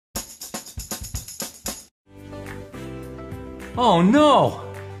Oh no!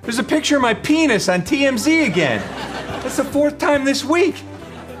 There's a picture of my penis on TMZ again. That's the 4th time this week.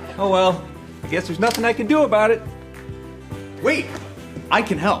 Oh well, I guess there's nothing I can do about it. Wait, I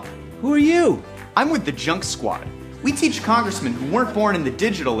can help. Who are you? I'm with the Junk Squad. We teach congressmen who weren't born in the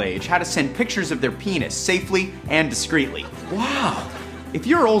digital age how to send pictures of their penis safely and discreetly. Wow. If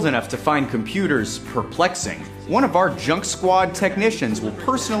you're old enough to find computers perplexing, one of our Junk Squad technicians will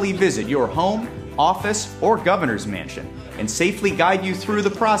personally visit your home, office, or governor's mansion and safely guide you through the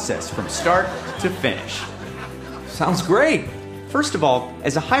process from start to finish. Sounds great. First of all,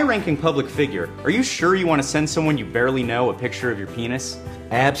 as a high-ranking public figure, are you sure you want to send someone you barely know a picture of your penis?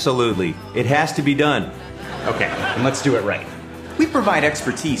 Absolutely. It has to be done. Okay, then let's do it right. We provide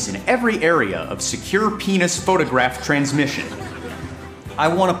expertise in every area of secure penis photograph transmission. I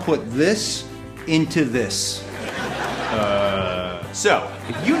want to put this into this. So,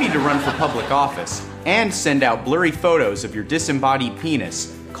 if you need to run for public office and send out blurry photos of your disembodied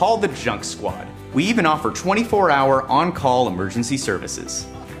penis, call the Junk Squad. We even offer 24-hour on-call emergency services.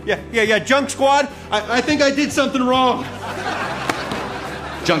 Yeah, Junk Squad, I think I did something wrong.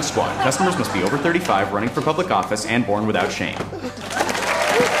 Junk Squad. Customers must be over 35, running for public office, and born without shame.